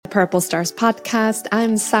Purple Stars podcast.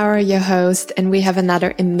 I'm Sarah, your host, and we have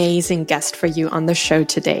another amazing guest for you on the show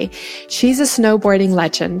today. She's a snowboarding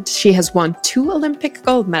legend. She has won 2 Olympic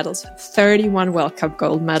gold medals, 31 World Cup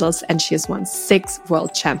gold medals, and she has won 6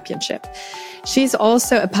 World Championships. She's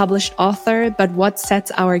also a published author, but what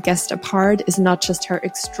sets our guest apart is not just her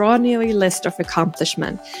extraordinary list of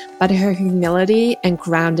accomplishment, but her humility and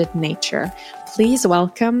grounded nature. Please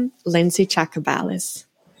welcome Lindsey Jacobellis.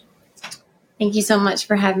 Thank you so much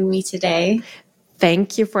for having me today.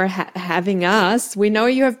 Thank you for having us. We know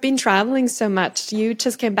you have been traveling so much. You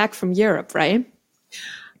just came back from Europe, right?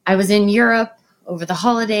 I was in Europe over the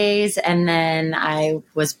holidays, and then I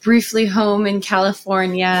was briefly home in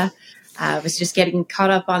California. I was just getting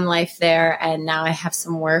caught up on life there, and now I have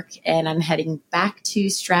some work, and I'm heading back to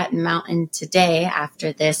Stratton Mountain today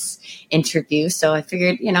after this interview. So I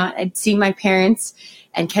figured, I'd see my parents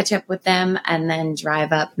and catch up with them and then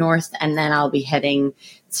drive up north. And then I'll be heading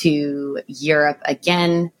to Europe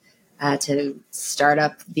again to start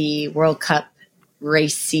up the World Cup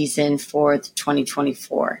race season for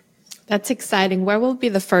 2024. That's exciting. Where will be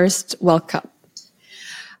the first World Cup?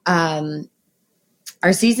 Our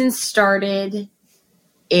season started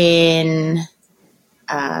in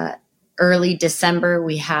early December.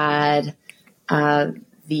 We had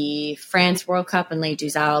the France World Cup in Les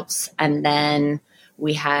Deux Alpes, and then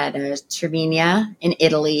we had Trevigna in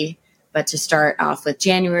Italy. But to start off with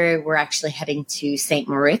January, we're actually heading to St.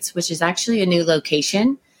 Moritz, which is actually a new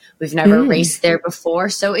location. We've never raced there before,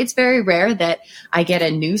 so it's very rare that I get a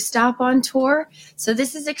new stop on tour. So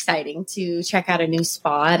this is exciting to check out a new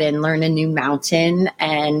spot and learn a new mountain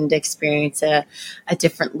and experience a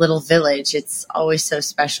different little village. It's always so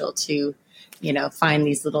special to, find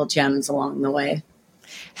these little gems along the way.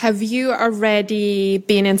 Have you already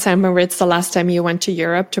been in St. Moritz the last time you went to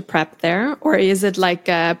Europe to prep there? Or is it like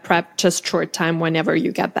a prep just short time whenever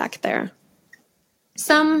you get back there?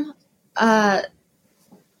 Some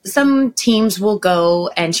teams will go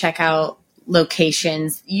and check out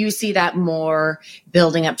locations. You see that more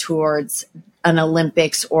building up towards an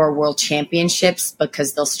Olympics or World Championships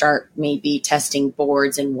because they'll start maybe testing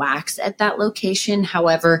boards and wax at that location.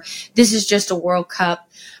 However, this is just a World Cup.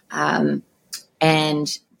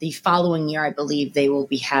 And the following year, I believe they will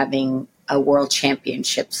be having a World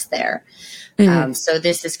Championships there. So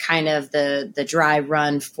this is kind of the dry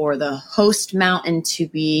run for the host mountain to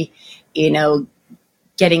be,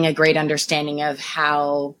 getting a great understanding of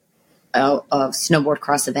how a snowboard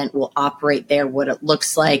cross event will operate there, what it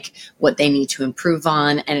looks like, what they need to improve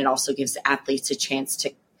on. And it also gives the athletes a chance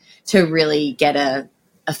to really get a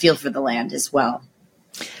feel for the land as well.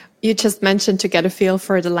 You just mentioned to get a feel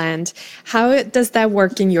for the land. How does that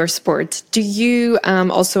work in your sport? Do you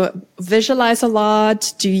also visualize a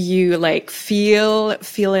lot? Do you feel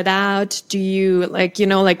it out? Do you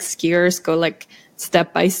skiers go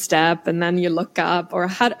step by step and then you look up? Or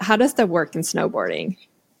how does that work in snowboarding?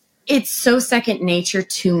 It's so second nature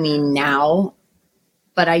to me now,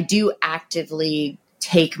 but I do actively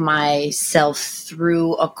take myself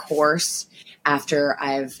through a course after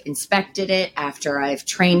I've inspected it, after I've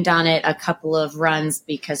trained on it a couple of runs,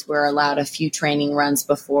 because we're allowed a few training runs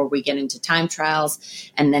before we get into time trials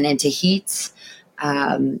and then into heats.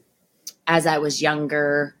 As I was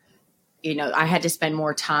younger, I had to spend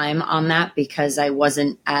more time on that because I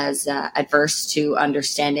wasn't as adverse to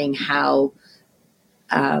understanding how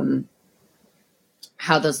those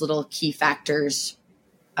little key factors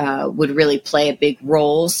would really play a big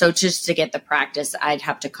role. So just to get the practice, I'd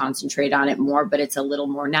have to concentrate on it more, but it's a little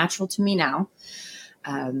more natural to me now.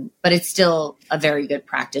 But it's still a very good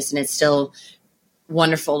practice, and it's still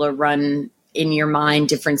wonderful to run in your mind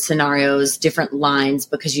different scenarios, different lines,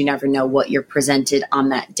 because you never know what you're presented on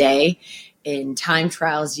that day. In time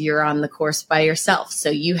trials, you're on the course by yourself. So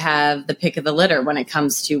you have the pick of the litter when it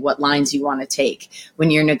comes to what lines you want to take.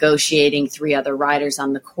 When you're negotiating 3 other riders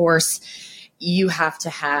on the course, you have to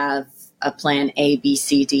have a plan A, B,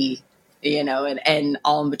 C, D, and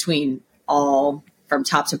all in between, all from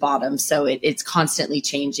top to bottom. So it's constantly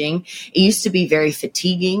changing. It used to be very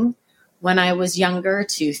fatiguing when I was younger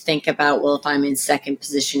to think about, well, if I'm in second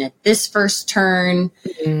position at this first turn,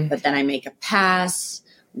 but then I make a pass,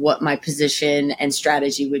 what my position and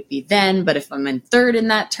strategy would be then. But if I'm in third in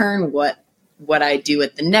that turn, what I do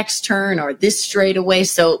at the next turn or this straightaway.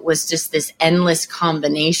 So it was just this endless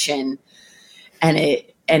combination. And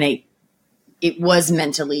it was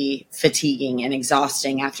mentally fatiguing and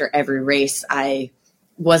exhausting. After every race, I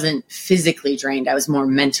wasn't physically drained. I was more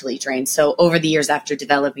mentally drained. So over the years after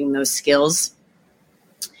developing those skills,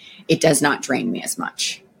 it does not drain me as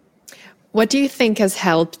much. What do you think has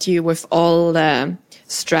helped you with all the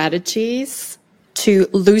strategies to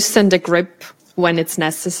loosen the grip when it's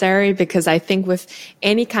necessary, because I think with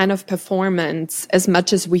any kind of performance, as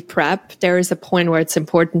much as we prep, there is a point where it's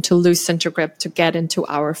important to loosen the grip to get into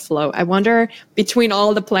our flow. I wonder, between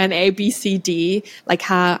all the plan A, B, C, D, like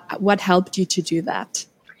what helped you to do that?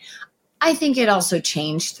 I think it also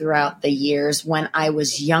changed throughout the years. When I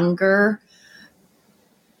was younger,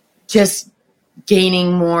 just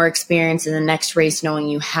gaining more experience in the next race, knowing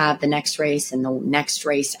you have the next race and the next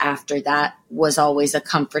race after that was always a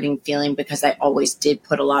comforting feeling, because I always did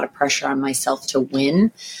put a lot of pressure on myself to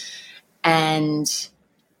win. And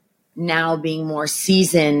now, being more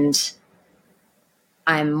seasoned,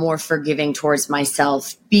 I'm more forgiving towards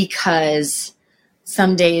myself, because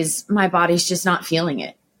some days my body's just not feeling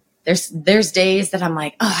it. There's days that I'm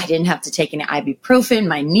like, oh, I didn't have to take any ibuprofen.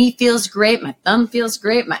 My knee feels great. My thumb feels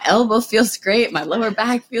great. My elbow feels great. My lower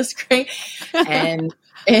back feels great. And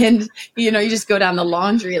you just go down the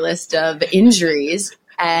laundry list of injuries,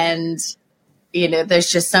 and,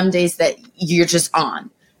 there's just some days that you're just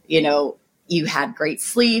on, you had great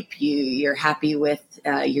sleep. You're happy with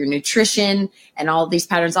your nutrition, and all of these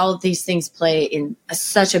patterns, all of these things play in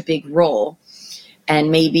such a big role.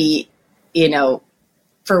 And maybe,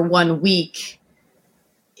 for 1 week,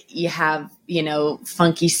 you have,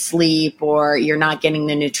 funky sleep, or you're not getting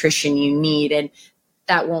the nutrition you need, and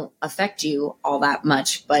that won't affect you all that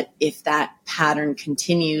much. But if that pattern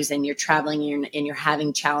continues and you're traveling and you're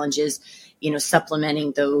having challenges,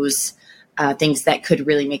 supplementing those things that could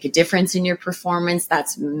really make a difference in your performance,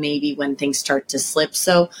 that's maybe when things start to slip.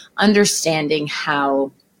 So understanding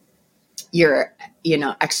how your,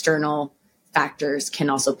 external factors can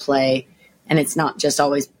also play. And it's not just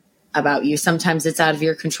always about you. Sometimes it's out of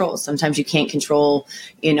your control. Sometimes you can't control,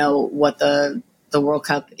 what the World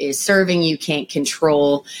Cup is serving. You can't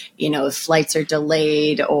control, if flights are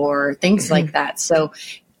delayed or things like that. So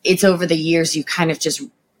it's over the years, you kind of just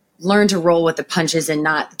learn to roll with the punches and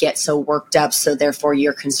not get so worked up. So therefore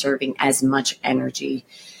you're conserving as much energy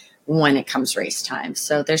when it comes race time.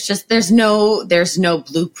 So there's no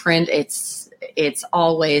blueprint. It's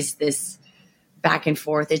always this back and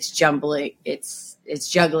forth. It's jumbling. It's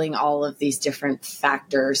juggling all of these different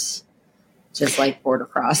factors, just like border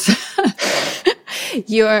cross.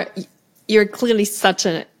 You're clearly such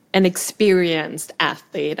an experienced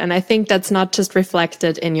athlete, and I think that's not just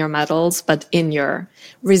reflected in your medals, but in your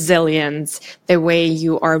resilience, the way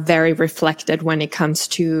you are very reflected when it comes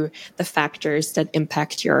to the factors that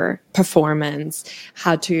impact your performance,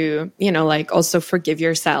 how to, also forgive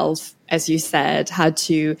yourself, as you said, how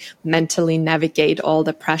to mentally navigate all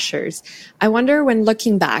the pressures. I wonder, when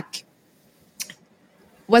looking back,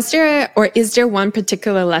 is there one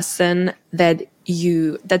particular lesson that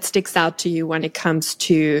sticks out to you when it comes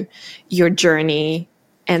to your journey,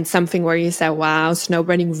 and something where you say, wow,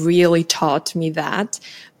 snowboarding really taught me that,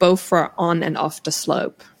 both for on and off the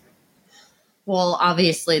slope? Well,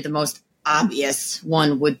 obviously the most obvious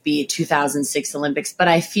one would be 2006 Olympics, but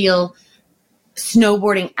I feel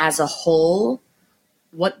snowboarding as a whole,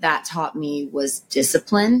 what that taught me was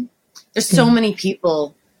discipline. There's so many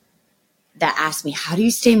people that ask me, how do you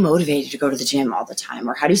stay motivated to go to the gym all the time?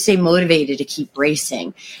 Or how do you stay motivated to keep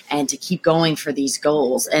racing and to keep going for these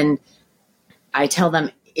goals? And I tell them,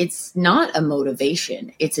 it's not a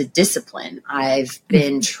motivation. It's a discipline. I've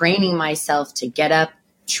been training myself to get up,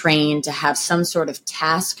 train, to have some sort of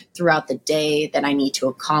task throughout the day that I need to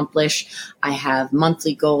accomplish. I have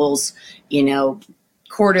monthly goals,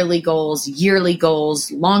 quarterly goals, yearly goals,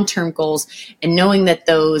 long-term goals, and knowing that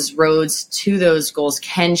those roads to those goals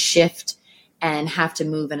can shift and have to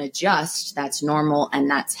move and adjust. That's normal and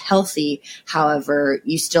that's healthy. However,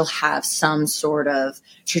 you still have some sort of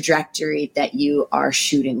trajectory that you are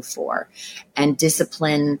shooting for. And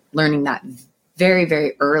discipline, learning that very,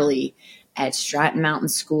 very early at Stratton Mountain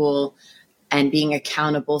School and being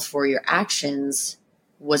accountable for your actions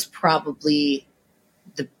was probably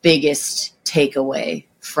the biggest takeaway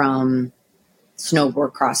from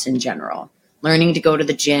snowboard cross in general. Learning to go to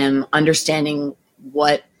the gym, understanding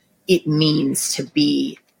what it means to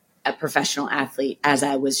be a professional athlete as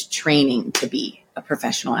I was training to be a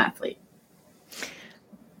professional athlete.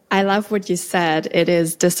 I love what you said. It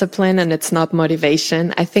is discipline and it's not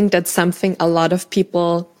motivation. I think that's something a lot of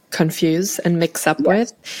people confuse and mix up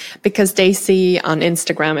with, because they see on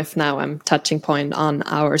Instagram, if now I'm touching point on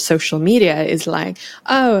our social media, is like,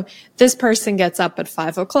 oh, this person gets up at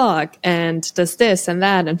 5 o'clock and does this and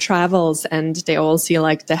that and travels, and they all see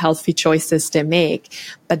like the healthy choices they make,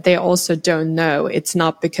 but they also don't know it's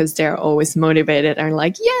not because they're always motivated and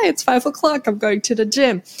like, yeah, it's 5 o'clock, I'm going to the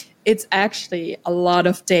gym. It's actually a lot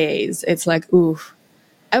of days. It's like, ooh,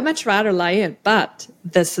 I'd much rather lie in, but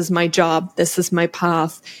this is my job. This is my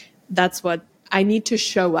path. That's what I need to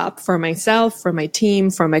show up for myself, for my team,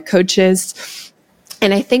 for my coaches.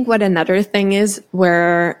 And I think what another thing is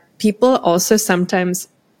where people also sometimes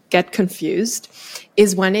get confused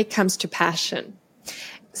is when it comes to passion.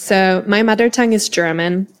 So my mother tongue is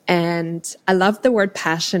German, and I love the word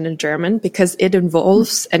passion in German because it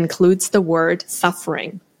includes the word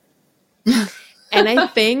suffering. And I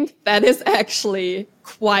think that is actually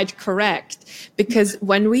quite correct, because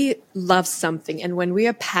when we love something and when we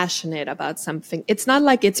are passionate about something, it's not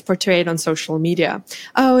like it's portrayed on social media.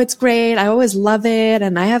 Oh, it's great. I always love it.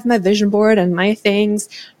 And I have my vision board and my things.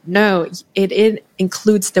 No, it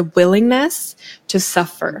includes the willingness to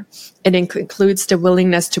suffer. It includes the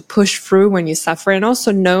willingness to push through when you suffer, and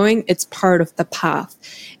also knowing it's part of the path.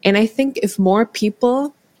 And I think if more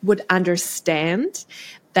people would understand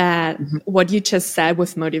that what you just said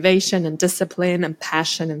with motivation and discipline and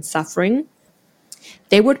passion and suffering,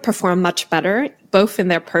 they would perform much better, both in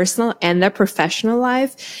their personal and their professional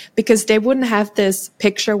life, because they wouldn't have this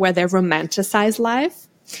picture where they romanticize life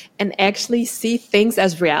and actually see things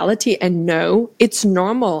as reality and know it's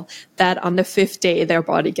normal that on the fifth day their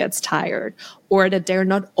body gets tired, or that they're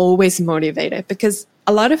not always motivated. Because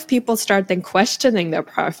a lot of people start then questioning their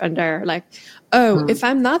path, and they're like, oh, if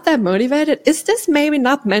I'm not that motivated, is this maybe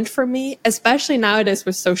not meant for me? Especially nowadays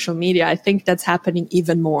with social media, I think that's happening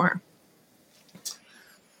even more.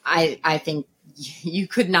 I think you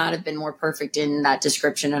could not have been more perfect in that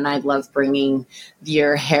description. And I love bringing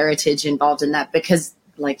your heritage involved in that, because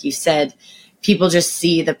like you said, people just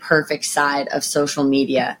see the perfect side of social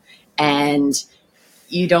media, and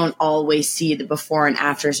you don't always see the before and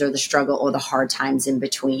afters, or the struggle, or the hard times in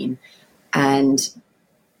between. And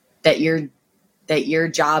that your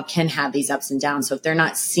job can have these ups and downs. So if they're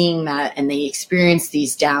not seeing that and they experience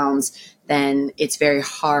these downs, then it's very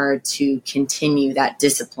hard to continue that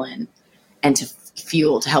discipline and to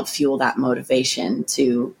help fuel that motivation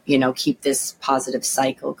to, keep this positive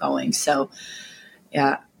cycle going. So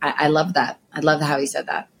yeah, I love that. I love how he said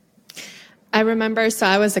that. I remember, so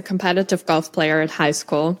I was a competitive golf player at high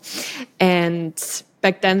school, and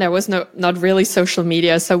back then there was not really social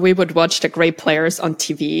media. So we would watch the great players on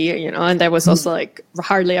TV, and there was also like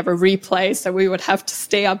hardly ever replay. So we would have to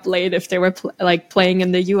stay up late if they were playing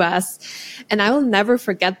in the US. And I will never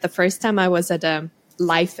forget the first time I was at a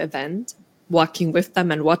live event, walking with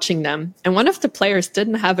them and watching them. And one of the players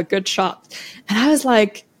didn't have a good shot. And I was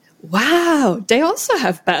like, wow, they also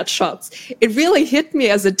have bad shots. It really hit me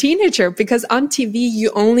as a teenager, because on TV,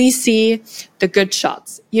 you only see the good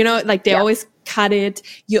shots. They always cut it.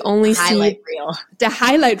 You only see the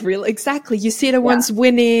highlight reel. Exactly. You see the ones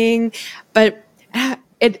winning, but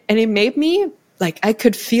it made me I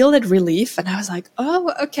could feel that relief, and I was like,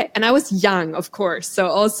 oh, okay. And I was young, of course. So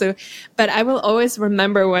also, but I will always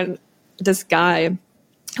remember when this guy,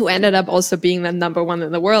 who ended up also being the number one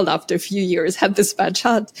in the world after a few years, had this bad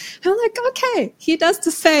shot. I'm like, okay, he does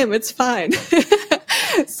the same. It's fine.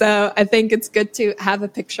 So I think it's good to have a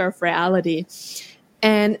picture of reality.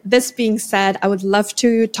 And this being said, I would love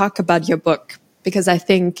to talk about your book, because I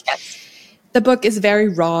think the book is very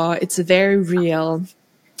raw. It's very real.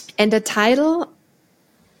 And the title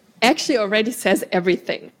actually already says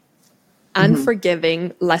everything.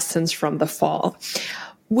 Unforgiving Lessons from the Fall.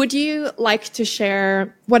 Would you like to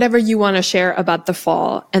share whatever you want to share about the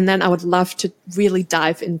fall? And then I would love to really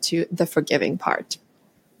dive into the forgiving part.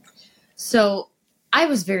 So I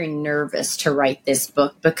was very nervous to write this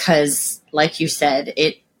book because, like you said,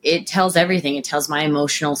 it tells everything. It tells my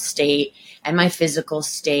emotional state and my physical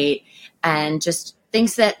state, and just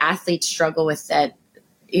things that athletes struggle with that,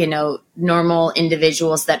 normal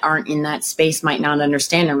individuals that aren't in that space might not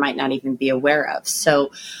understand or might not even be aware of.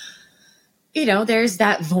 So there's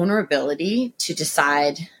that vulnerability to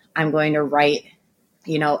decide I'm going to write,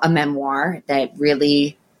 a memoir that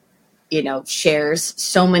really, shares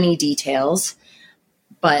so many details.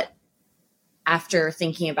 But after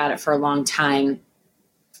thinking about it for a long time,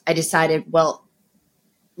 I decided, well,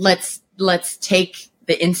 let's take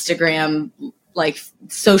the Instagram,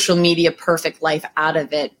 social media perfect life out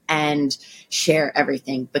of it and share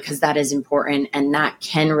everything, because that is important. And that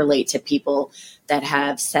can relate to people that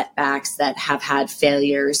have setbacks, that have had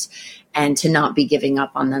failures, and to not be giving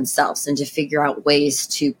up on themselves, and to figure out ways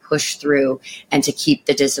to push through and to keep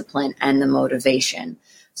the discipline and the motivation.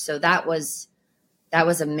 So that was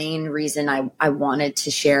a main reason I wanted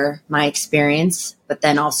to share my experience, but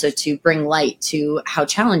then also to bring light to how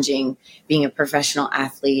challenging being a professional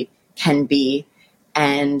athlete can be,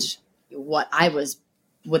 and what I was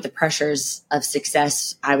with the pressures of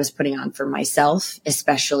success I was putting on for myself,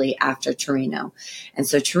 especially after Torino. And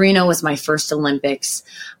so Torino was my first Olympics.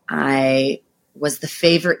 I was the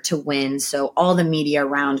favorite to win. So all the media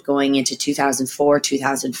around going into 2004,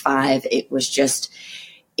 2005, it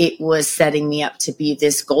was setting me up to be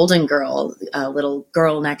this golden girl, a little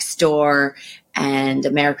girl next door and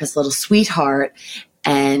America's little sweetheart.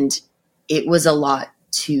 And it was a lot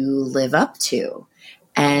to live up to.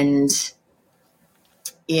 And,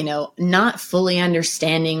 not fully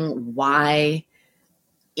understanding why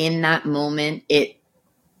in that moment it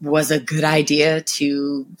was a good idea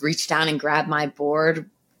to reach down and grab my board,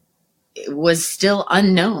 it was still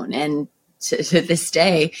unknown. And to this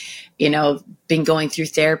day, been going through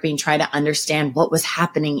therapy and trying to understand what was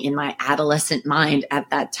happening in my adolescent mind at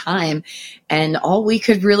that time. And all we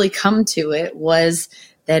could really come to it was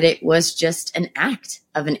that it was just an act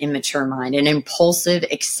of an immature mind, an impulsive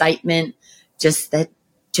excitement that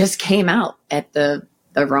just came out at the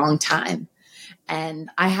wrong time. And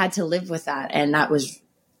I had to live with that. And that was,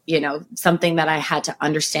 something that I had to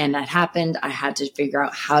understand that happened. I had to figure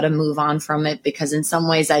out how to move on from it, because in some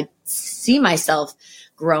ways I see myself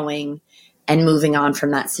growing and moving on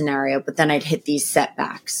from that scenario, but then I'd hit these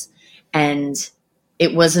setbacks. And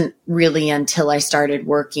it wasn't really until I started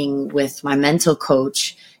working with my mental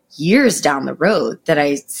coach years down the road that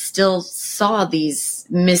I still saw these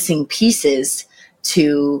missing pieces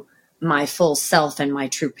to my full self and my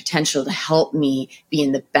true potential to help me be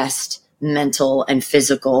in the best mental and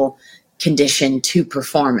physical condition to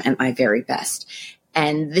perform at my very best.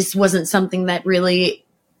 And this wasn't something that really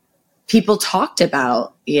people talked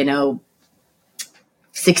about,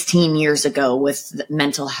 16 years ago with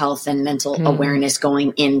mental health and mental awareness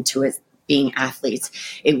going into it, being athletes.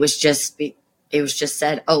 It was just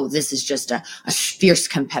said, oh, this is just a fierce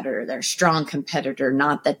competitor. They're a strong competitor,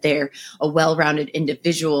 not that they're a well-rounded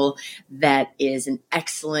individual that is an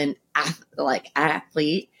excellent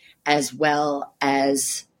athlete, as well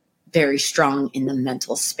as very strong in the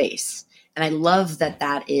mental space. And I love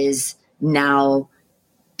that is now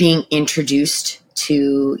being introduced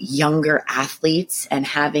to younger athletes and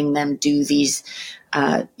having them do these,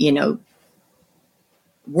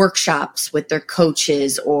 workshops with their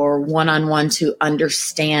coaches or one-on-one to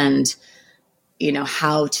understand,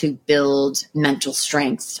 how to build mental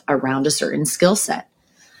strength around a certain skill set.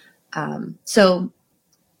 So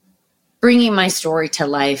bringing my story to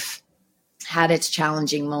life had its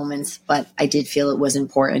challenging moments, but I did feel it was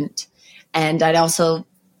important. And I'd also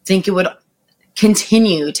think it would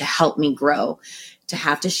continue to help me grow, to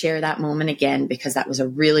have to share that moment again, because that was a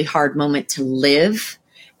really hard moment to live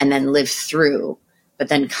and then live through, but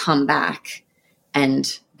then come back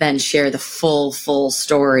and then share the full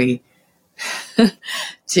story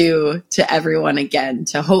to everyone again,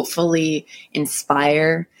 to hopefully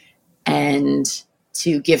inspire and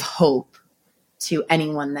to give hope to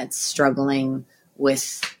anyone that's struggling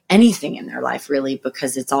with anything in their life, really,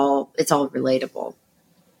 because it's all relatable.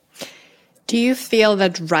 Do you feel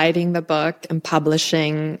that writing the book and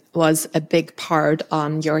publishing was a big part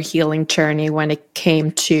on your healing journey when it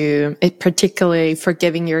came to it, particularly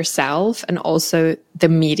forgiving yourself and also the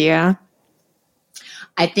media?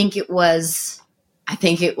 I think it was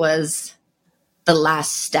the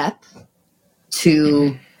last step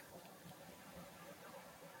to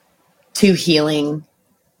healing,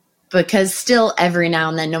 because still every now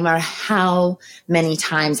and then, no matter how many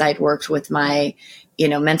times I'd worked with my,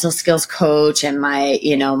 mental skills coach and my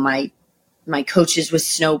coaches with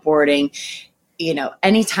snowboarding,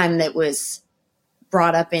 anytime that was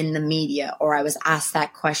brought up in the media or I was asked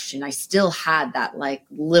that question, I still had that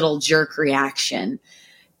little jerk reaction.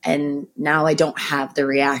 And now I don't have the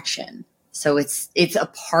reaction. So it's a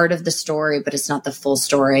part of the story, but it's not the full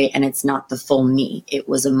story and it's not the full me. It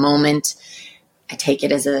was a moment. I take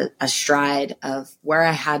it as a stride of where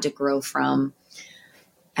I had to grow from.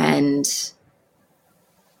 And,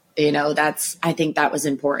 I think that was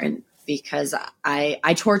important, because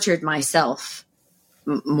I tortured myself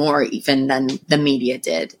more even than the media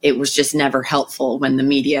did. It was just never helpful when the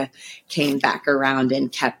media came back around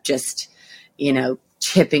and kept just,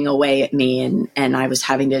 chipping away at me. And I was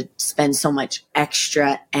having to spend so much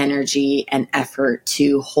extra energy and effort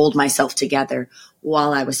to hold myself together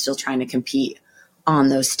while I was still trying to compete on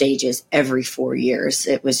those stages every 4 years.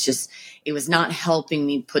 It was not helping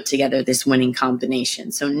me put together this winning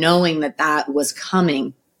combination. So knowing that was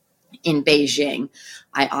coming in Beijing,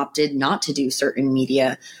 I opted not to do certain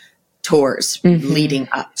media tours leading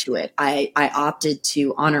up to it. I opted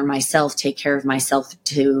to honor myself, take care of myself,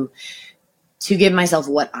 to give myself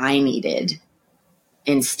what I needed,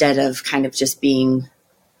 instead of kind of just being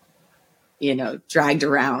dragged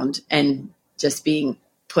around and just being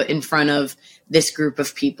put in front of this group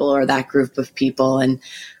of people or that group of people. And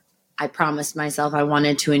I promised myself I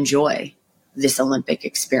wanted to enjoy this Olympic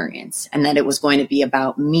experience and that it was going to be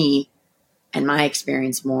about me and my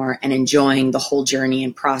experience more and enjoying the whole journey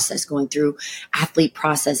and process, going through athlete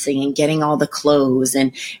processing and getting all the clothes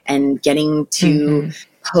and getting to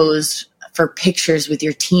pose for pictures with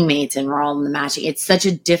your teammates and we're all in the matching. It's such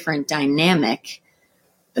a different dynamic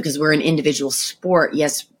because we're an individual sport,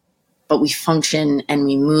 yes, but we function and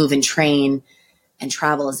we move and train and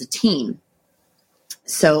travel as a team.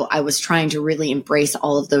 So I was trying to really embrace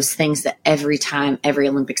all of those things that every time every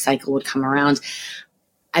Olympic cycle would come around,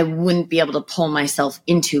 I wouldn't be able to pull myself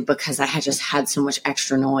into because I had just had so much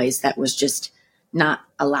extra noise that was just not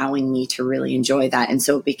allowing me to really enjoy that. And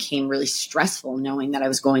so it became really stressful knowing that I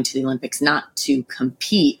was going to the Olympics, not to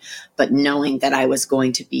compete, but knowing that I was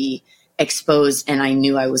going to be exposed and I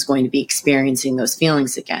knew I was going to be experiencing those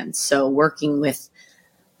feelings again. So working with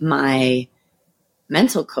my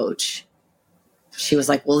mental coach, she was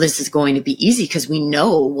like, well, this is going to be easy because we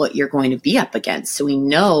know what you're going to be up against. So we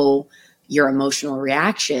know your emotional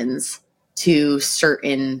reactions to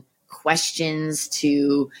certain questions,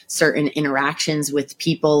 to certain interactions with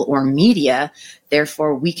people or media.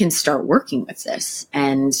 Therefore, we can start working with this.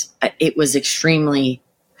 And it was extremely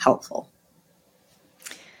helpful.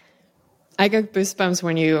 I got goosebumps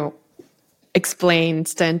when you explained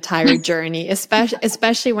the entire journey,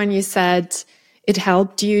 especially when you said it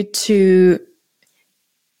helped you to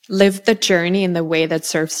live the journey in the way that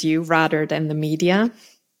serves you rather than the media.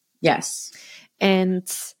 Yes.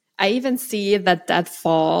 And I even see that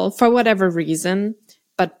fall, for whatever reason,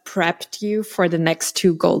 but prepped you for the next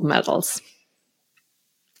 2 gold medals.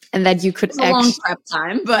 And that you could it's a long prep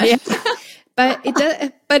time, but yeah.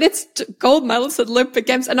 But it's gold medals at Olympic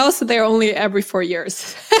Games, and also they're only every 4 years,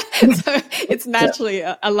 so it's naturally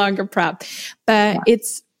a longer prep. But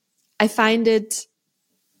I find it.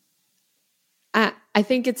 I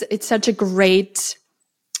think it's such a great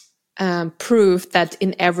proof that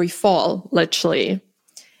in every fall, literally,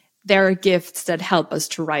 there are gifts that help us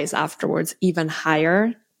to rise afterwards even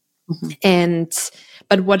higher.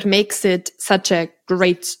 But what makes it such a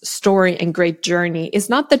great story and great journey is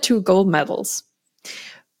not the 2 gold medals,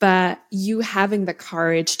 but you having the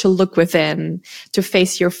courage to look within, to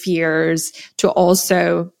face your fears, to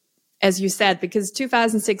also, as you said, because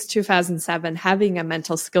 2006, 2007, having a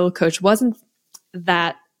mental skill coach wasn't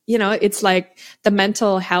that, it's like the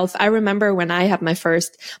mental health. I remember when I had my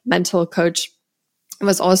first mental coach, it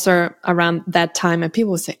was also around that time, and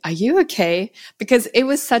people would say, are you okay? Because it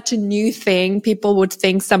was such a new thing. People would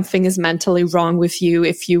think something is mentally wrong with you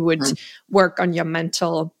if you would work on your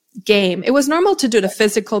mental game. It was normal to do the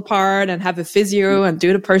physical part and have a physio and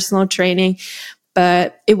do the personal training,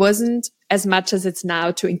 but it wasn't as much as it's now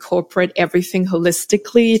to incorporate everything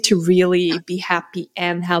holistically to really be happy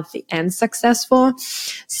and healthy and successful.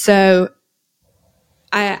 So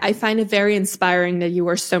I find it very inspiring that you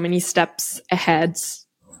were so many steps ahead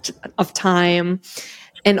of time,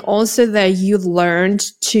 and also that you learned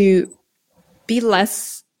to be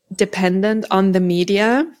less dependent on the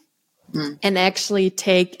media and actually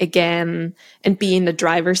take again and be in the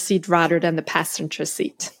driver's seat rather than the passenger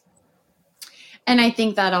seat. And I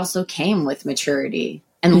think that also came with maturity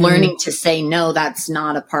and learning to say, no, that's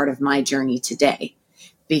not a part of my journey today,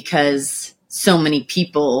 because so many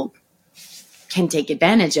people can take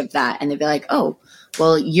advantage of that. And they'd be like, oh,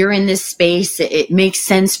 well, you're in this space. It makes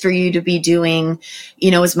sense for you to be doing,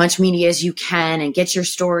 as much media as you can and get your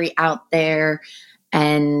story out there.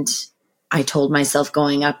 And I told myself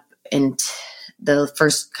going up in the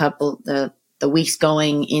first couple, the weeks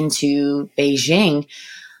going into Beijing,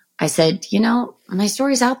 I said, my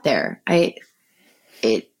story's out there. I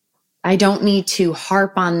don't need to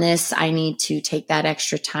harp on this. I need to take that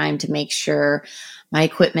extra time to make sure my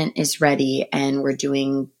equipment is ready and we're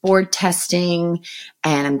doing board testing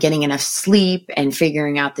and I'm getting enough sleep and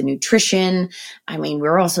figuring out the nutrition. I mean,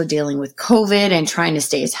 we're also dealing with COVID and trying to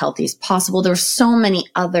stay as healthy as possible. There were so many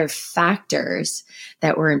other factors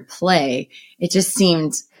that were in play. It just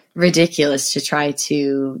seemed ridiculous to try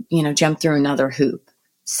to, jump through another hoop.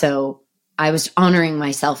 So I was honoring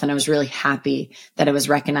myself, and I was really happy that I was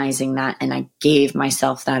recognizing that, and I gave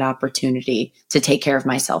myself that opportunity to take care of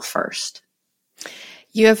myself first.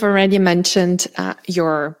 You have already mentioned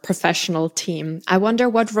your professional team. I wonder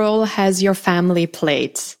what role has your family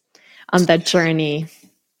played on that journey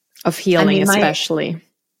of healing, especially?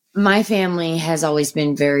 My family has always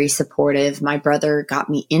been very supportive. My brother got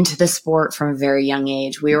me into the sport from a very young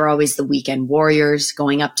age. We were always the weekend warriors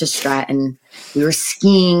going up to Stratton. We were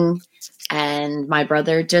skiing. And And my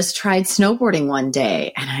brother just tried snowboarding one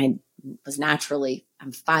day, and I was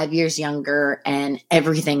I'm 5 years younger, and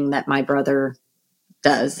everything that my brother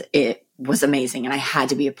does, it was amazing, and I had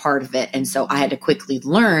to be a part of it. And so I had to quickly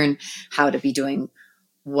learn how to be doing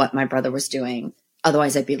what my brother was doing.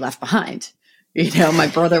 Otherwise I'd be left behind. My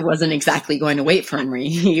brother wasn't exactly going to wait for me.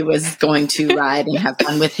 He was going to ride and have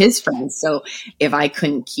fun with his friends. So if I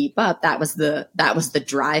couldn't keep up, that was the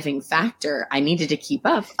driving factor. I needed to keep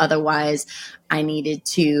up. Otherwise I needed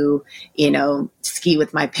to, ski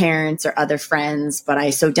with my parents or other friends, but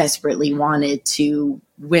I so desperately wanted to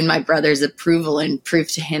win my brother's approval and prove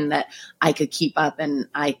to him that I could keep up, and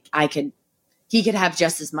he could have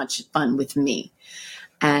just as much fun with me.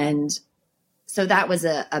 And so that was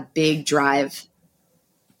a big drive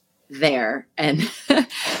there. And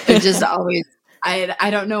it just always, I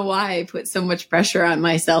don't know why I put so much pressure on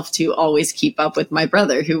myself to always keep up with my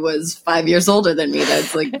brother, who was 5 years older than me.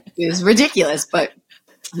 That's it was ridiculous. But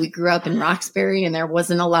we grew up in Roxbury, and there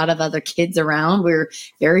wasn't a lot of other kids around. We were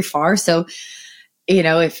very far. So,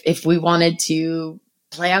 if we wanted to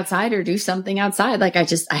play outside or do something outside,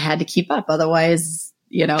 I had to keep up. Otherwise,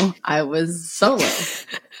 I was solo.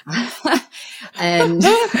 And,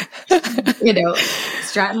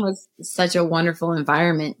 Stratton was such a wonderful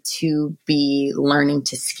environment to be learning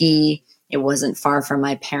to ski. It wasn't far from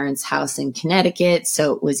my parents' house in Connecticut,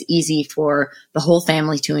 so it was easy for the whole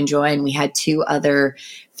family to enjoy. And we had 2 other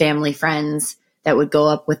family friends that would go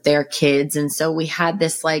up with their kids. And so we had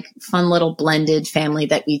this fun little blended family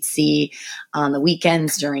that we'd see on the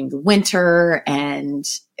weekends during the winter. And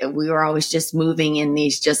we were always just moving in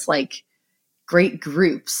these great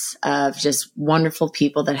groups of just wonderful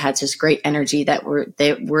people that had just great energy,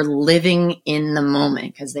 they were living in the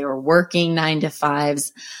moment because they were working 9 to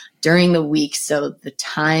 5s during the week. So the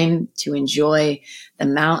time to enjoy the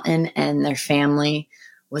mountain and their family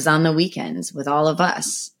was on the weekends with all of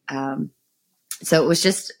us. So it was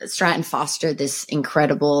just, Stratton fostered this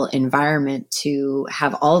incredible environment to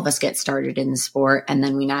have all of us get started in the sport. And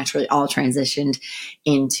then we naturally all transitioned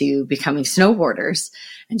into becoming snowboarders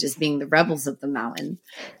and just being the rebels of the mountain.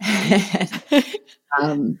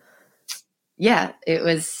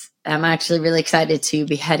 I'm actually really excited to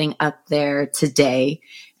be heading up there today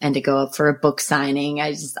and to go up for a book signing.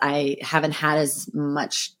 I haven't had as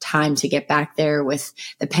much time to get back there with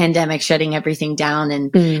the pandemic shutting everything down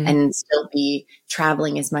and still be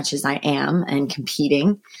traveling as much as I am and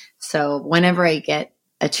competing. So whenever I get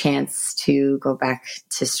a chance to go back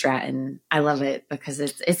to Stratton, I love it because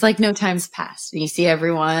it's like no time's passed. You see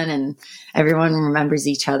everyone and everyone remembers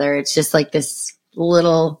each other. It's just like this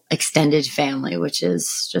little extended family, which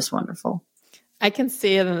is just wonderful. I can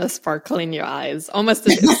see it in the sparkle in your eyes, almost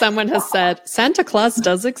as if someone has said, Santa Claus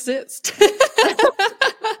does exist.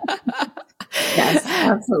 Yes,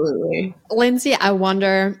 absolutely. Lindsey, I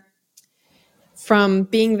wonder, from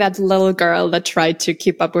being that little girl that tried to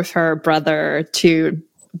keep up with her brother to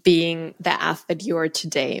being the athlete you are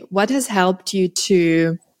today, what has helped you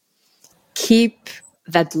to keep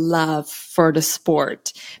that love for the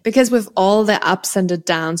sport? Because with all the ups and the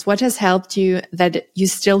downs, what has helped you that you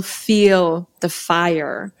still feel the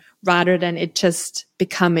fire rather than it just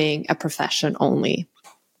becoming a profession only?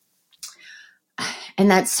 And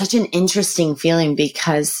that's such an interesting feeling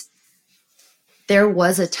because there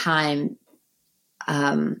was a time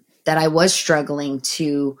that I was struggling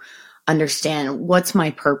to understand what's my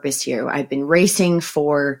purpose here. I've been racing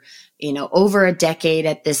for, over a decade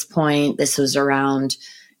at this point. This was around,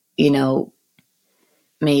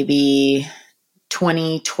 maybe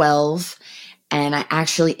 2012, and I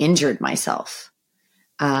actually injured myself.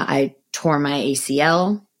 I tore my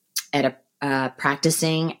ACL at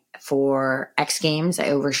practicing for X Games. I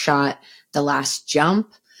overshot the last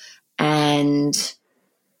jump, and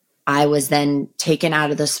I was then taken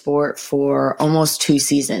out of the sport for almost 2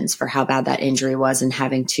 seasons for how bad that injury was and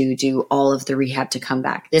having to do all of the rehab to come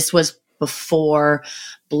back. This was before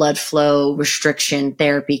blood flow restriction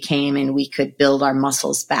therapy came and we could build our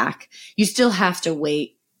muscles back. You still have to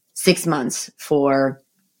wait 6 months for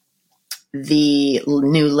the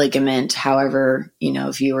new ligament, however,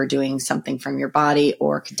 if you are doing something from your body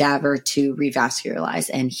or cadaver, to revascularize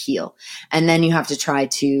and heal. And then you have to try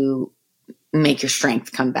to make your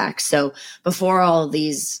strength come back. So before all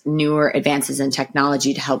these newer advances in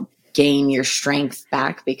technology to help gain your strength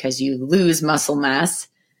back, because you lose muscle mass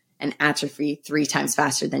and atrophy 3 times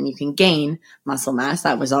faster than you can gain muscle mass.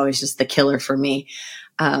 That was always just the killer for me.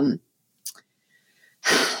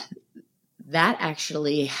 That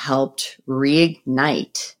actually helped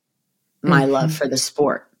reignite my love for the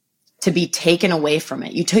sport. to be taken away from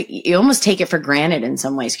it. You almost take it for granted in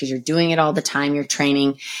some ways because you're doing it all the time, you're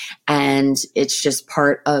training, and it's just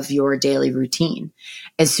part of your daily routine.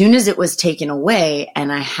 As soon as it was taken away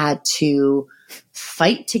and I had to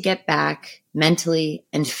fight to get back mentally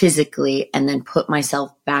and physically and then put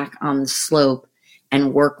myself back on the slope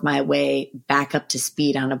and work my way back up to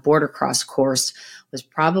speed on a border cross course was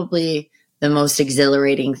probably the most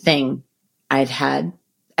exhilarating thing I'd had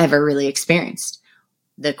ever really experienced.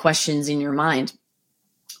 The questions in your mind,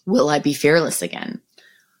 will I be fearless again?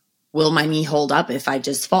 Will my knee hold up if I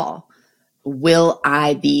just fall? Will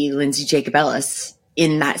I be Lindsey Jacobellis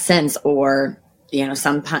in that sense? Or,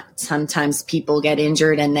 sometimes people get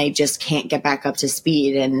injured and they just can't get back up to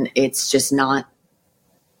speed. And it's just not,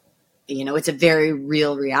 it's a very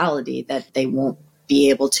real reality that they won't be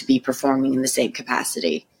able to be performing in the same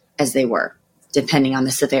capacity as they were, depending on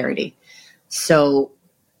the severity. So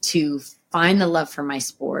to find the love for my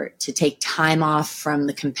sport, to take time off from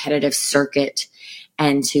the competitive circuit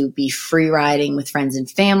and to be free riding with friends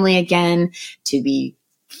and family again, to be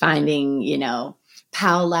finding,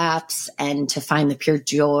 POW laps and to find the pure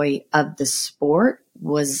joy of the sport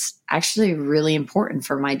was actually really important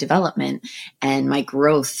for my development and my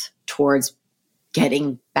growth towards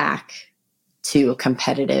getting back to a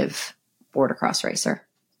competitive border cross racer.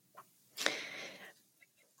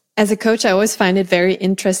 As a coach, I always find it very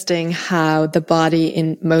interesting how the body,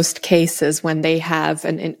 in most cases, when we have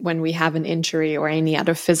an injury or any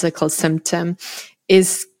other physical symptom,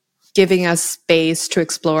 is giving us space to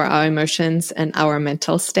explore our emotions and our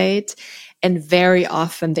mental state. And very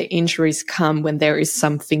often the injuries come when there is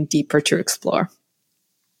something deeper to explore.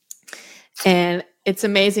 And it's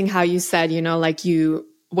amazing how you said, you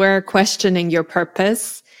were questioning your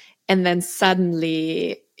purpose, and then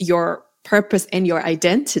suddenly your purpose and your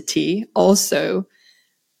identity also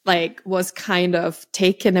was kind of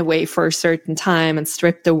taken away for a certain time and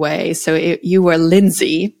stripped away. So you were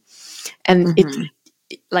Lindsey, and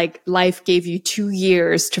life gave you 2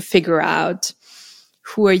 years to figure out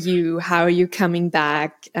who are you, how are you coming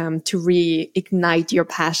back, to reignite your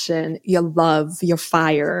passion, your love, your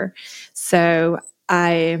fire. So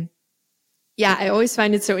I always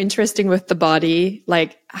find it so interesting with the body,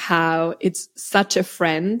 how it's such a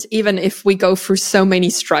friend, even if we go through so many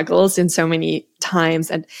struggles in so many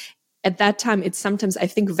times. And at that time, it's sometimes, I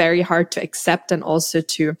think, very hard to accept and also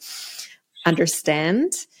to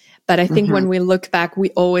understand. But I think when we look back,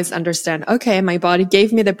 we always understand, okay, my body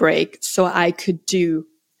gave me the break so I could do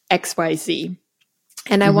X, Y, Z.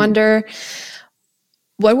 And I wonder,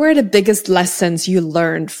 what were the biggest lessons you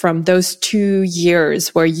learned from those 2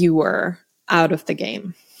 years where you were out of the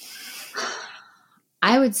game?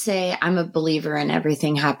 I would say I'm a believer in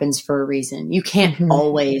everything happens for a reason. You can't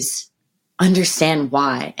always understand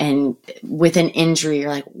why. And with an injury, you're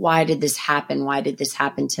like, why did this happen? Why did this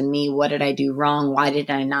happen to me? What did I do wrong? Why did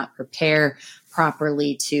I not prepare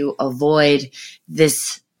properly to avoid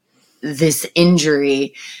this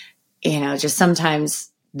injury? Just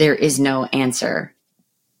sometimes there is no answer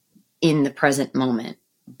in the present moment.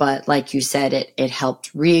 But like you said, it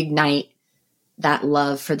helped reignite that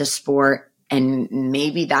love for the sport. And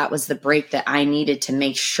maybe that was the break that I needed to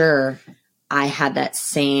make sure I had that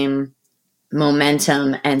same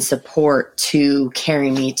momentum and support to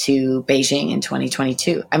carry me to Beijing in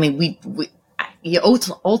 2022. I mean, you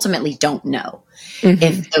ultimately don't know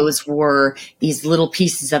if those were these little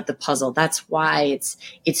pieces of the puzzle. That's why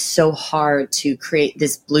it's so hard to create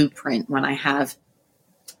this blueprint. When I have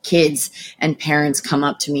kids and parents come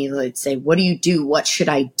up to me, they'd say, what do you do? What should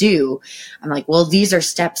I do? I'm like, well, these are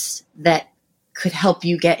steps that could help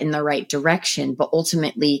you get in the right direction. But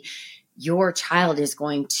ultimately, your child is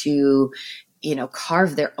going to,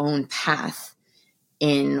 carve their own path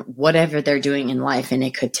in whatever they're doing in life. And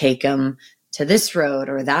it could take them to this road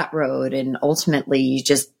or that road. And ultimately,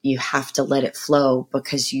 you have to let it flow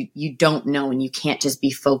because you don't know, and you can't just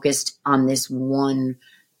be focused on this one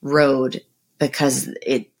road because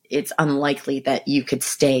it's unlikely that you could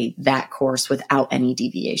stay that course without any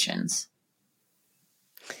deviations.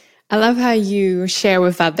 I love how you share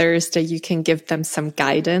with others that you can give them some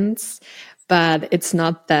guidance, but it's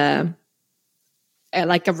not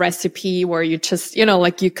like a recipe where you just,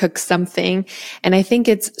 you cook something. And I think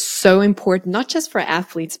it's so important, not just for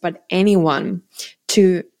athletes, but anyone,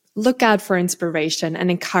 to look out for inspiration and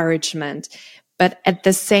encouragement, but at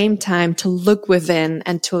the same time to look within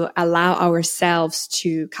and to allow ourselves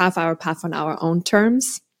to carve our path on our own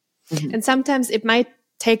terms. And sometimes it might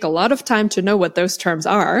take a lot of time to know what those terms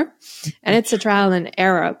are, and it's a trial and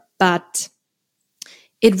error, but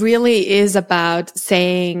it really is about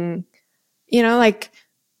saying,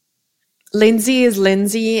 Lindsey is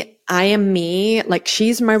Lindsey. I am me, like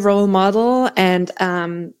she's my role model. And,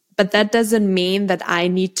 but that doesn't mean that I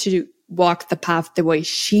need to walk the path the way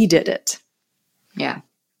she did it. Yeah.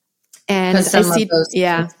 And because some of those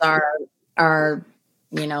things are,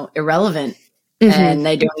 irrelevant and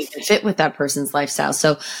they don't even fit with that person's lifestyle.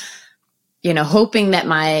 So, hoping that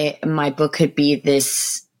my book could be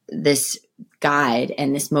this guide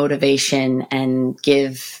and this motivation and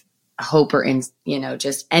give hope or,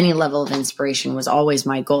 just any level of inspiration was always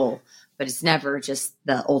my goal, but it's never just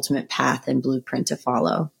the ultimate path and blueprint to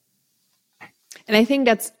follow. And I think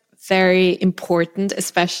that's very important,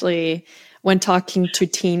 especially when talking to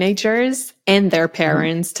teenagers and their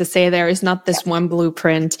parents, to say there is not this one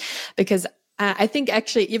blueprint, because I think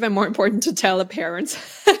actually even more important to tell the parents,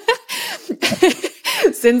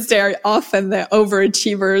 since they're often the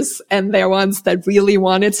overachievers and they're ones that really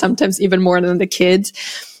want it, sometimes even more than the kids.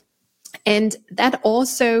 And that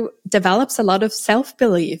also develops a lot of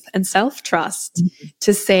self-belief and self-trust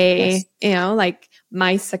to say, like,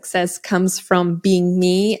 my success comes from being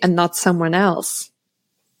me and not someone else.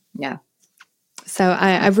 Yeah. So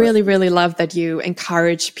I really, really love that you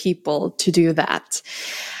encourage people to do that.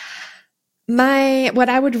 What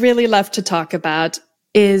I would really love to talk about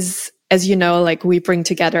is, as you know, like we bring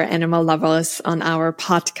together animal lovers on our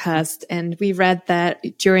podcast, and we read that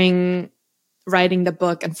during writing the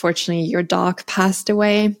book, unfortunately, your dog passed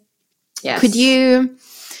away. Yes.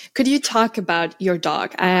 Could you talk about your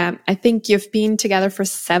dog? I think you've been together for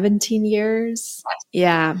 17 years.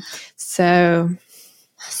 Yeah. So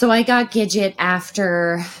I got Gidget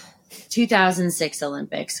after 2006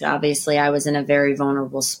 Olympics. Obviously, I was in a very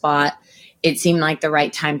vulnerable spot. It seemed like the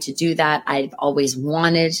right time to do that. I've always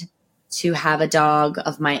wanted to have a dog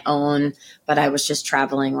of my own, but I was just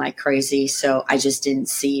traveling like crazy. So I just didn't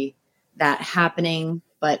see that happening.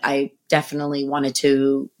 But I definitely wanted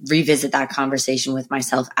to revisit that conversation with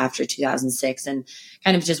myself after 2006, and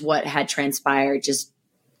kind of just what had transpired just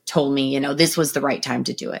told me, this was the right time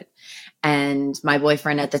to do it. And my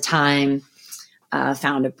boyfriend at the time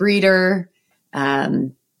found a breeder.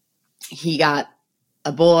 He got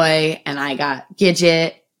a boy and I got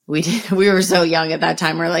Gidget. We were so young at that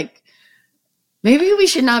time. We're like, maybe we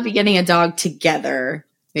should not be getting a dog together.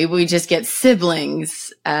 Maybe we just get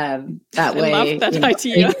siblings. That way. I love that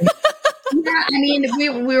idea. Yeah, I mean,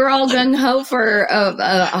 we were all gung ho for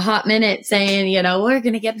a hot minute, saying, we're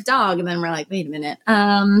going to get a dog, and then we're like, wait a minute,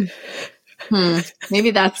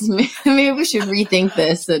 maybe we should rethink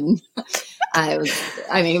this. And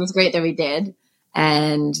it was great that we did.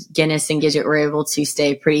 And Guinness and Gidget were able to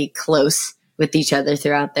stay pretty close with each other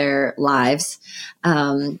throughout their lives.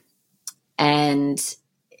 And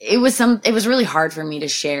it was really hard for me to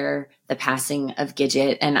share the passing of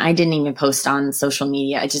Gidget, and I didn't even post on social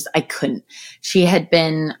media. I couldn't. She had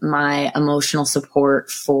been my emotional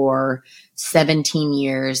support for 17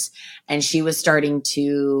 years, and she was starting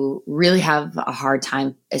to really have a hard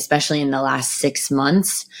time, especially in the last 6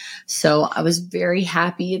 months. So I was very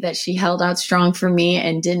happy that she held out strong for me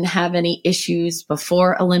and didn't have any issues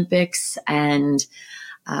before Olympics, and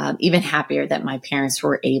even happier that my parents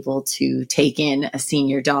were able to take in a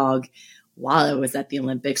senior dog while I was at the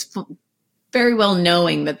Olympics, very well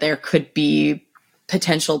knowing that there could be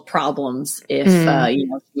potential problems if she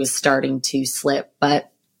was starting to slip.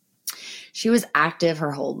 But she was active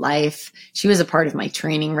her whole life. She was a part of my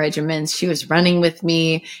training regimens. She was running with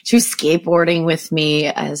me. She was skateboarding with me.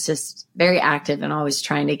 I was just very active and always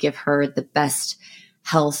trying to give her the best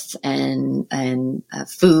health and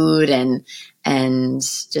food and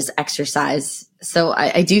just exercise. So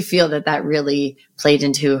I do feel that really played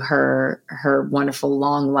into her wonderful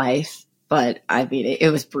long life. But I mean, it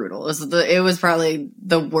was brutal. It was probably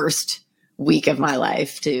the worst week of my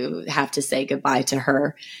life to have to say goodbye to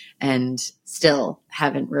her, and still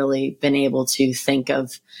haven't really been able to think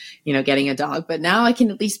of, getting a dog. But now I can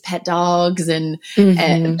at least pet dogs and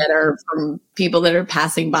that are from people that are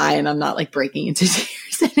passing by, and I'm not like breaking into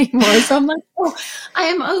tears anymore. So I'm like, I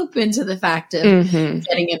am open to the fact of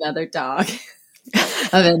getting another dog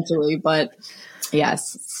eventually. But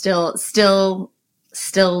yes, still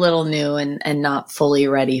a little new and not fully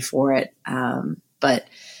ready for it. But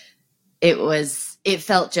it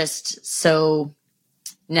felt just so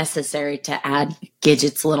necessary to add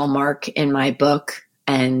Gidget's little mark in my book,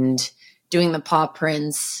 and doing the paw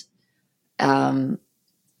prints.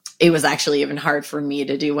 It was actually even hard for me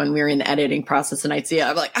to do when we were in the editing process, and I'd see it.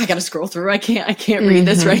 I'm like, I got to scroll through. I can't read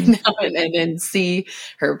this right now and see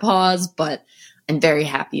her paws, but I'm very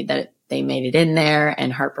happy that they made it in there,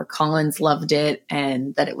 and Harper Collins loved it,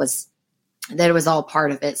 and that it was all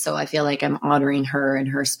part of it. So I feel like I'm honoring her and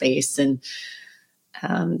her space, and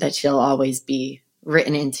that she'll always be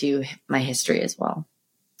written into my history as well.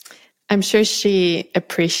 I'm sure she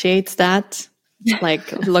appreciates that,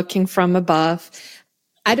 like looking from above.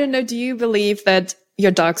 I don't know. Do you believe that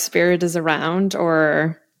your dog spirit is around,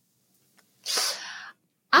 or?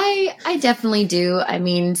 I definitely do. I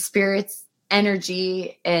mean, spirits,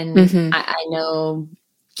 energy, and I know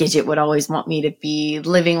Gidget would always want me to be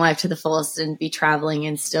living life to the fullest and be traveling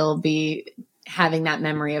and still be having that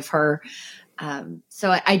memory of her.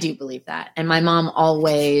 So I do believe that. And my mom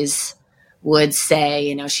always would say,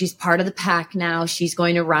 you know, she's part of the pack now. She's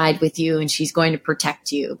going to ride with you and she's going to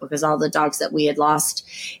protect you, because all the dogs that we had lost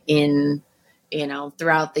in, you know,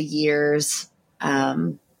 throughout the years,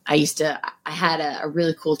 I had a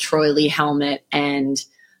really cool Troy Lee helmet, and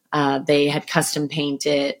they had custom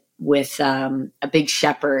painted with a big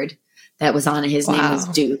shepherd that was on it. His name was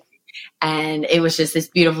Duke. And it was just this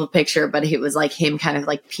beautiful picture, but it was like him kind of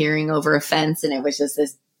like peering over a fence. And it was just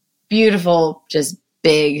this beautiful, just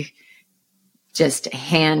big, just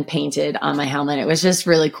hand painted on my helmet. It was just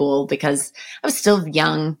really cool because I was still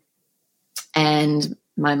young, and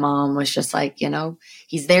my mom was just like, you know,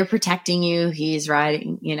 he's there protecting you. He's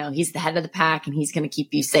riding, you know, he's the head of the pack, and he's going to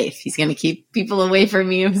keep you safe. He's going to keep people away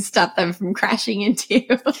from you and stop them from crashing into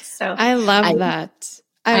you. So I love that.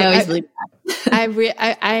 I always believe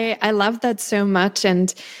that. I love that so much.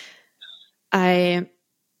 And I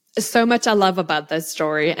love about that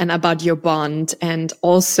story and about your bond. And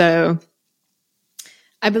also,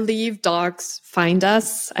 I believe dogs find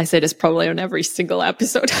us. I say this probably on every single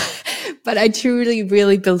episode, but I truly,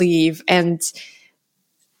 really believe. And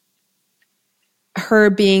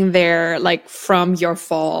her being there, like from your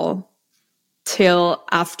fall till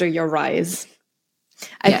after your rise,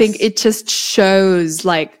 I think it just shows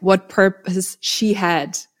like what purpose she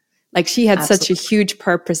had. Like she had such a huge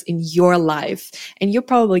purpose in your life, and you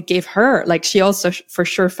probably gave her, like she also for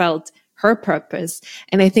sure felt her purpose.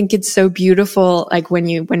 And I think it's so beautiful. Like when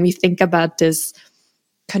we think about this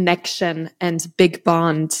connection and big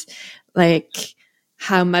bond, like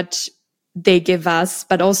how much they give us,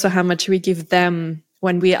 but also how much we give them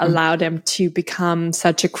when we allow them to become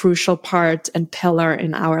such a crucial part and pillar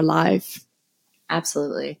in our life.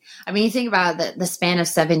 Absolutely. I mean, you think about the span of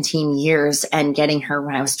 17 years and getting her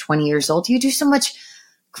when I was 20 years old. You do so much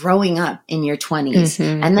growing up in your 20s.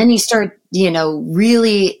 And then you start, you know,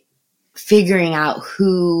 really figuring out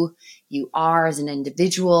who you are as an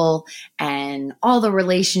individual and all the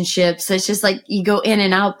relationships. It's just like you go in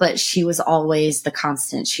and out, but she was always the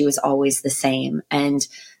constant. She was always the same. And,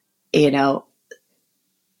 you know,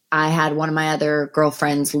 I had one of my other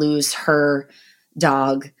girlfriends lose her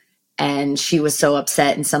dog, and she was so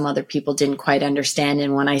upset, and some other people didn't quite understand.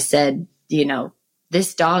 And when I said, you know,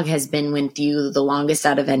 this dog has been with you the longest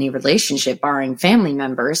out of any relationship, barring family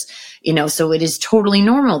members, you know, so it is totally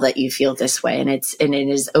normal that you feel this way, and it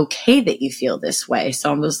is okay that you feel this way.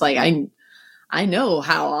 So I'm just like, I know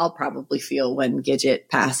how I'll probably feel when Gidget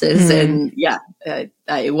passes. And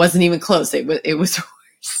it wasn't even close. It was worse.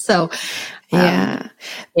 So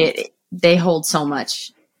they hold so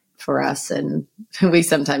much for us, and we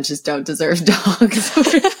sometimes just don't deserve dogs.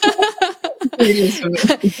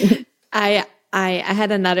 I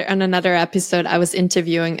had on another episode, I was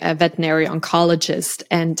interviewing a veterinary oncologist,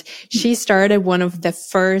 and she started one of the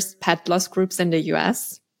first pet loss groups in the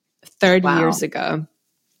US 30 years ago.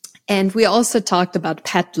 And we also talked about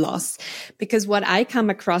pet loss, because what I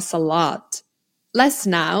come across a lot, less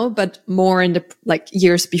now, but more in the like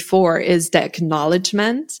years before, is the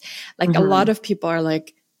acknowledgement. Like a lot of people are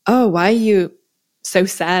like, oh, why are you so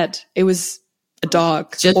sad? It was a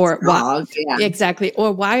dog. Just or a dog. Yeah. Exactly.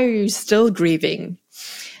 Or why are you still grieving?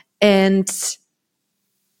 And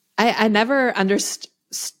I never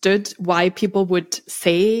understood why people would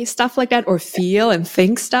say stuff like that or feel and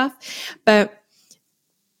think stuff. But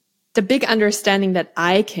the big understanding that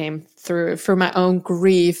I came through my own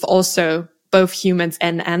grief, also both humans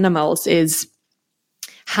and animals, is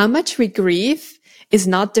how much we grieve is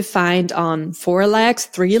not defined on 4 legs,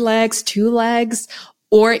 3 legs, 2 legs,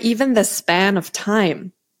 or even the span of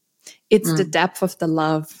time. It's the depth of the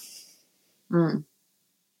love.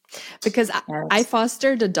 Because I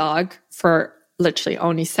fostered a dog for literally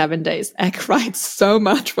only 7 days. I cried so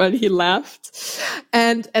much when he left.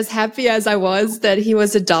 And as happy as I was that he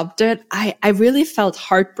was adopted, I really felt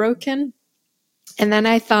heartbroken. And then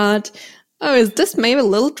I thought, oh, is this maybe a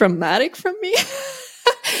little dramatic from me?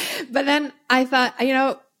 But then I thought, you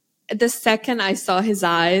know, the second I saw his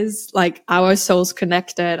eyes, like our souls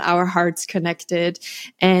connected, our hearts connected.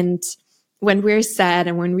 And when we're sad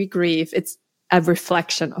and when we grieve, it's a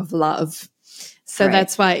reflection of love. So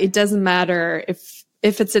that's why it doesn't matter if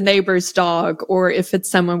if it's a neighbor's dog, or if it's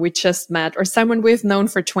someone we just met, or someone we've known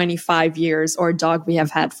for 25 years, or a dog we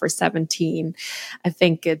have had for 17. I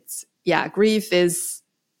think grief is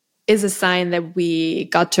a sign that we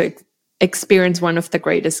got to experience one of the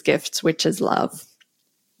greatest gifts, which is love.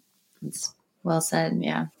 It's well said.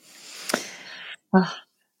 Yeah. Oh.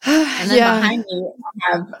 And then behind me,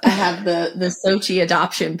 I have the Sochi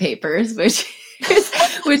adoption papers, which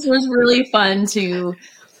was really fun to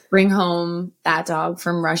bring home that dog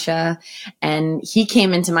from Russia. And he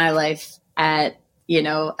came into my life at,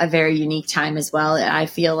 a very unique time as well. I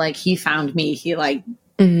feel like he found me. He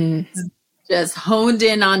just honed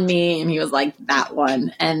in on me, and he was like that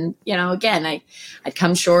one. And, again, I'd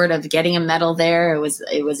come short of getting a medal there. It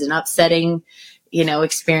was an upsetting,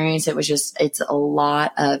 experience. It's a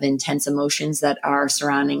lot of intense emotions that are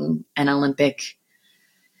surrounding an Olympic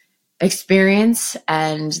experience,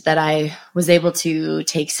 and that I was able to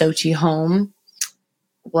take Sochi home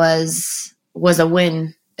was a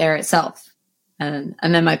win there itself. And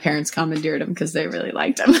then my parents commandeered him because they really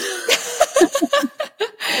liked him.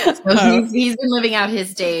 So he's been living out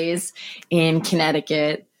his days in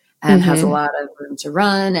Connecticut and has a lot of room to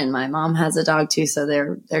run. And my mom has a dog too, so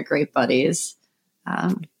they're great buddies.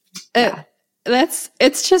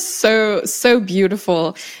 It's just so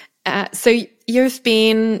beautiful. So you've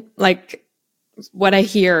been, like, what I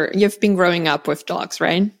hear, you've been growing up with dogs,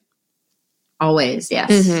 right? Always, yes.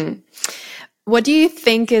 Mm-hmm. What do you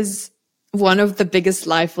think is one of the biggest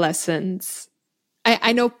life lessons?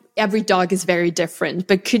 I know every dog is very different,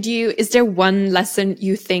 but is there one lesson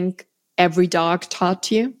you think every dog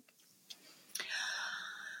taught you?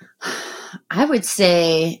 I would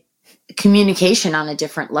say communication on a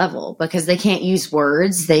different level, because they can't use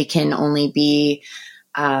words. They can only be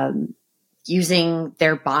using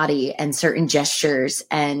their body and certain gestures.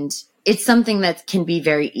 And it's something that can be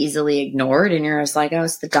very easily ignored. And you're just like, oh,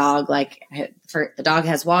 it's the dog. Like, the dog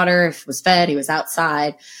has water. If it was fed, he was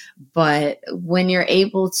outside. But when you're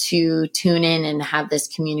able to tune in and have this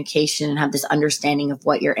communication and have this understanding of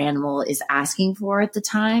what your animal is asking for at the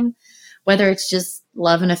time, whether it's just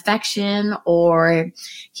love and affection, or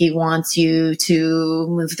he wants you to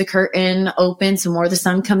move the curtain open so more of the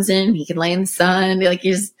sun comes in, he can lay in the sun. Like,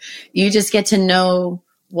 you just get to know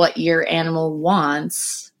what your animal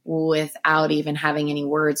wants without even having any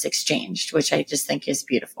words exchanged, which I just think is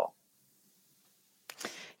beautiful.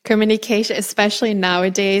 Communication, especially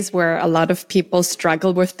nowadays where a lot of people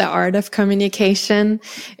struggle with the art of communication.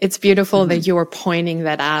 It's beautiful that you are pointing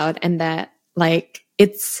that out, and that, like,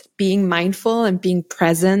 it's being mindful and being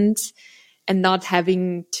present and not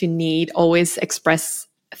having to always express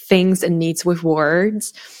things and needs with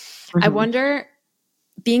words. I wonder,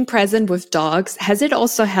 being present with dogs, has it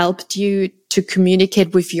also helped you to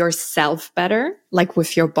communicate with yourself better, like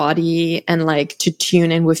with your body, and like to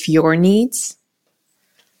tune in with your needs?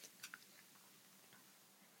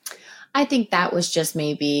 I think that was just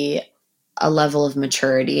maybe a level of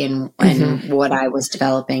maturity in what I was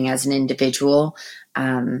developing as an individual.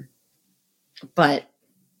 But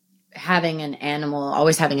having an animal,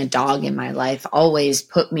 always having a dog in my life, always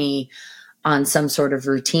put me on some sort of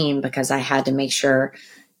routine, because I had to make sure,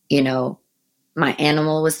 my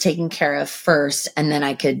animal was taken care of first, and then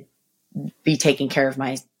I could be taking care of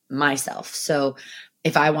myself. So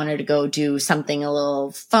if I wanted to go do something a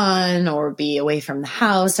little fun or be away from the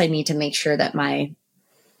house, I need to make sure that my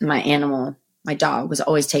animal, my dog, was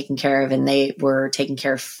always taken care of, and they were taken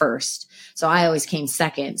care of first. So I always came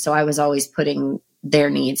second. So I was always putting their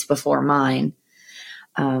needs before mine.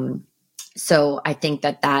 So I think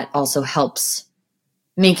that also helps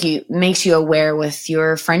makes you aware with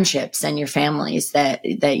your friendships and your families that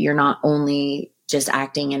you're not only just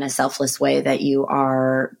acting in a selfless way, that you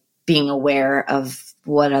are being aware of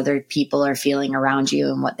what other people are feeling around you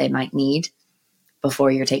and what they might need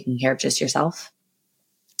before you're taking care of just yourself.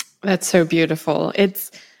 That's so beautiful.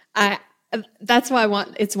 That's why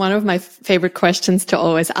it's one of my favorite questions to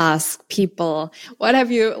always ask people. What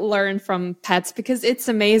have you learned from pets? Because it's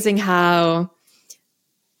amazing how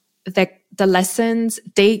the lessons,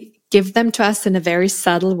 they give them to us in a very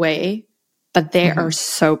subtle way, but they are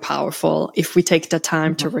so powerful if we take the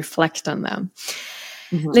time to reflect on them.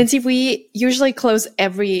 Lindsey, we usually close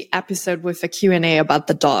every episode with a Q&A about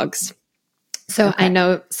the dogs. So I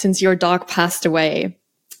know since your dog passed away,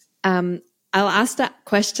 I'll ask that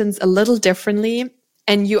questions a little differently,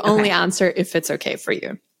 and you only answer if it's okay for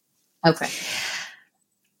you. Okay.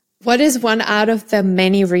 What is one out of the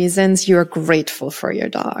many reasons you're grateful for your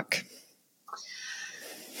dog?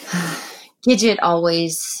 Gidget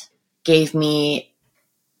always gave me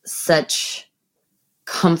such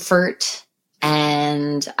comfort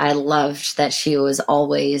And I loved that she was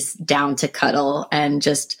always down to cuddle, and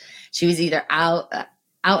just, she was either out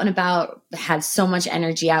and about, had so much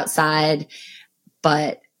energy outside,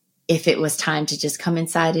 but if it was time to just come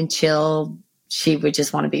inside and chill, she would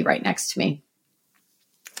just want to be right next to me.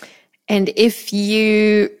 And if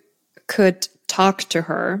you could talk to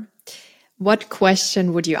her, what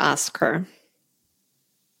question would you ask her?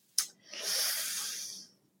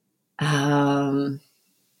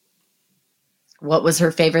 What was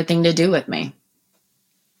her favorite thing to do with me?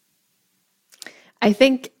 I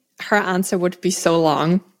think her answer would be so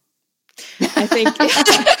long. I think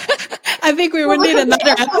I think we would need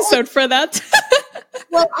another episode for that.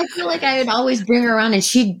 Well, I feel like I would always bring her around and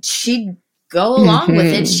she'd go along with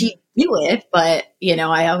it. She'd do it. But, you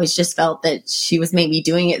know, I always just felt that she was maybe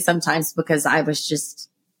doing it sometimes because I was just,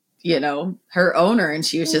 you know, her owner, and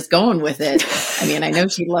she was just going with it. I mean, I know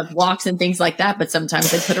she loved walks and things like that, but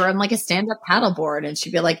sometimes I'd put her on like a stand-up paddleboard and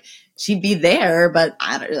she'd be like, she'd be there, but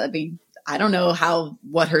I don't know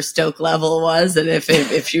what her stoke level was. And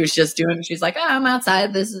if she was just doing, she's like, oh, I'm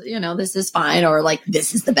outside. This is, you know, this is fine. Or like,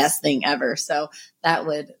 this is the best thing ever. So that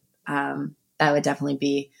would definitely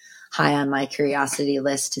be high on my curiosity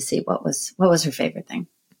list to see what was her favorite thing.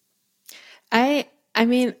 I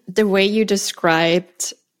mean, the way you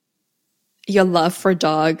described your love for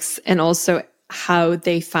dogs and also how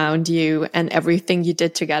they found you and everything you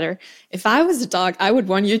did together. If I was a dog, I would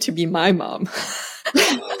want you to be my mom.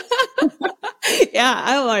 Yeah,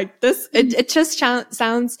 I like this. It just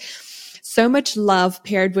sounds so much love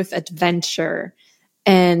paired with adventure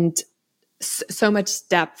and so much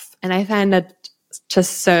depth. And I find that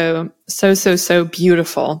just so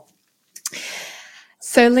beautiful.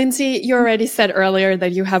 So Lindsey, you already said earlier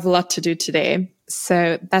that you have a lot to do today.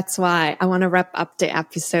 So that's why I want to wrap up the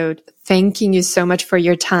episode. Thanking you so much for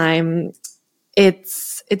your time.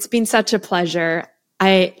 It's been such a pleasure.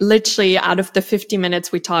 I literally, out of the 50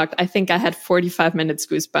 minutes we talked, I think I had 45 minutes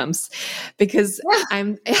goosebumps because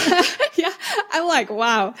I'm like,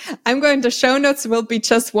 wow, I'm going to show notes will be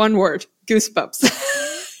just one word, goosebumps.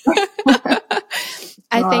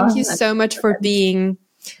 I thank you so much for being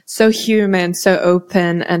so human, so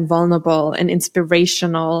open and vulnerable and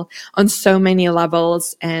inspirational on so many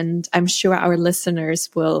levels. And I'm sure our listeners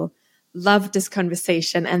will love this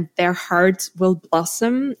conversation and their hearts will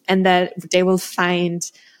blossom and that they will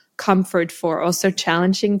find comfort for also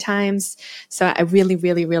challenging times. So I really,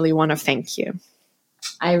 really, really want to thank you.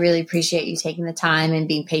 I really appreciate you taking the time and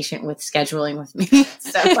being patient with scheduling with me.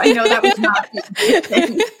 So I know that was not a good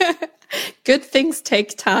thing. Good things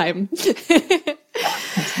take time.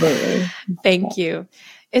 Absolutely. Thank you.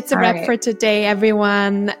 It's a wrap for today,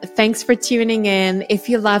 everyone. Thanks for tuning in. If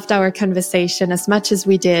you loved our conversation as much as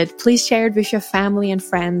we did, please share it with your family and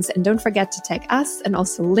friends. And don't forget to tag us and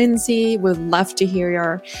also Lindsey. We'd love to hear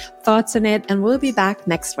your thoughts on it. And we'll be back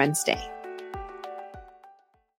next Wednesday.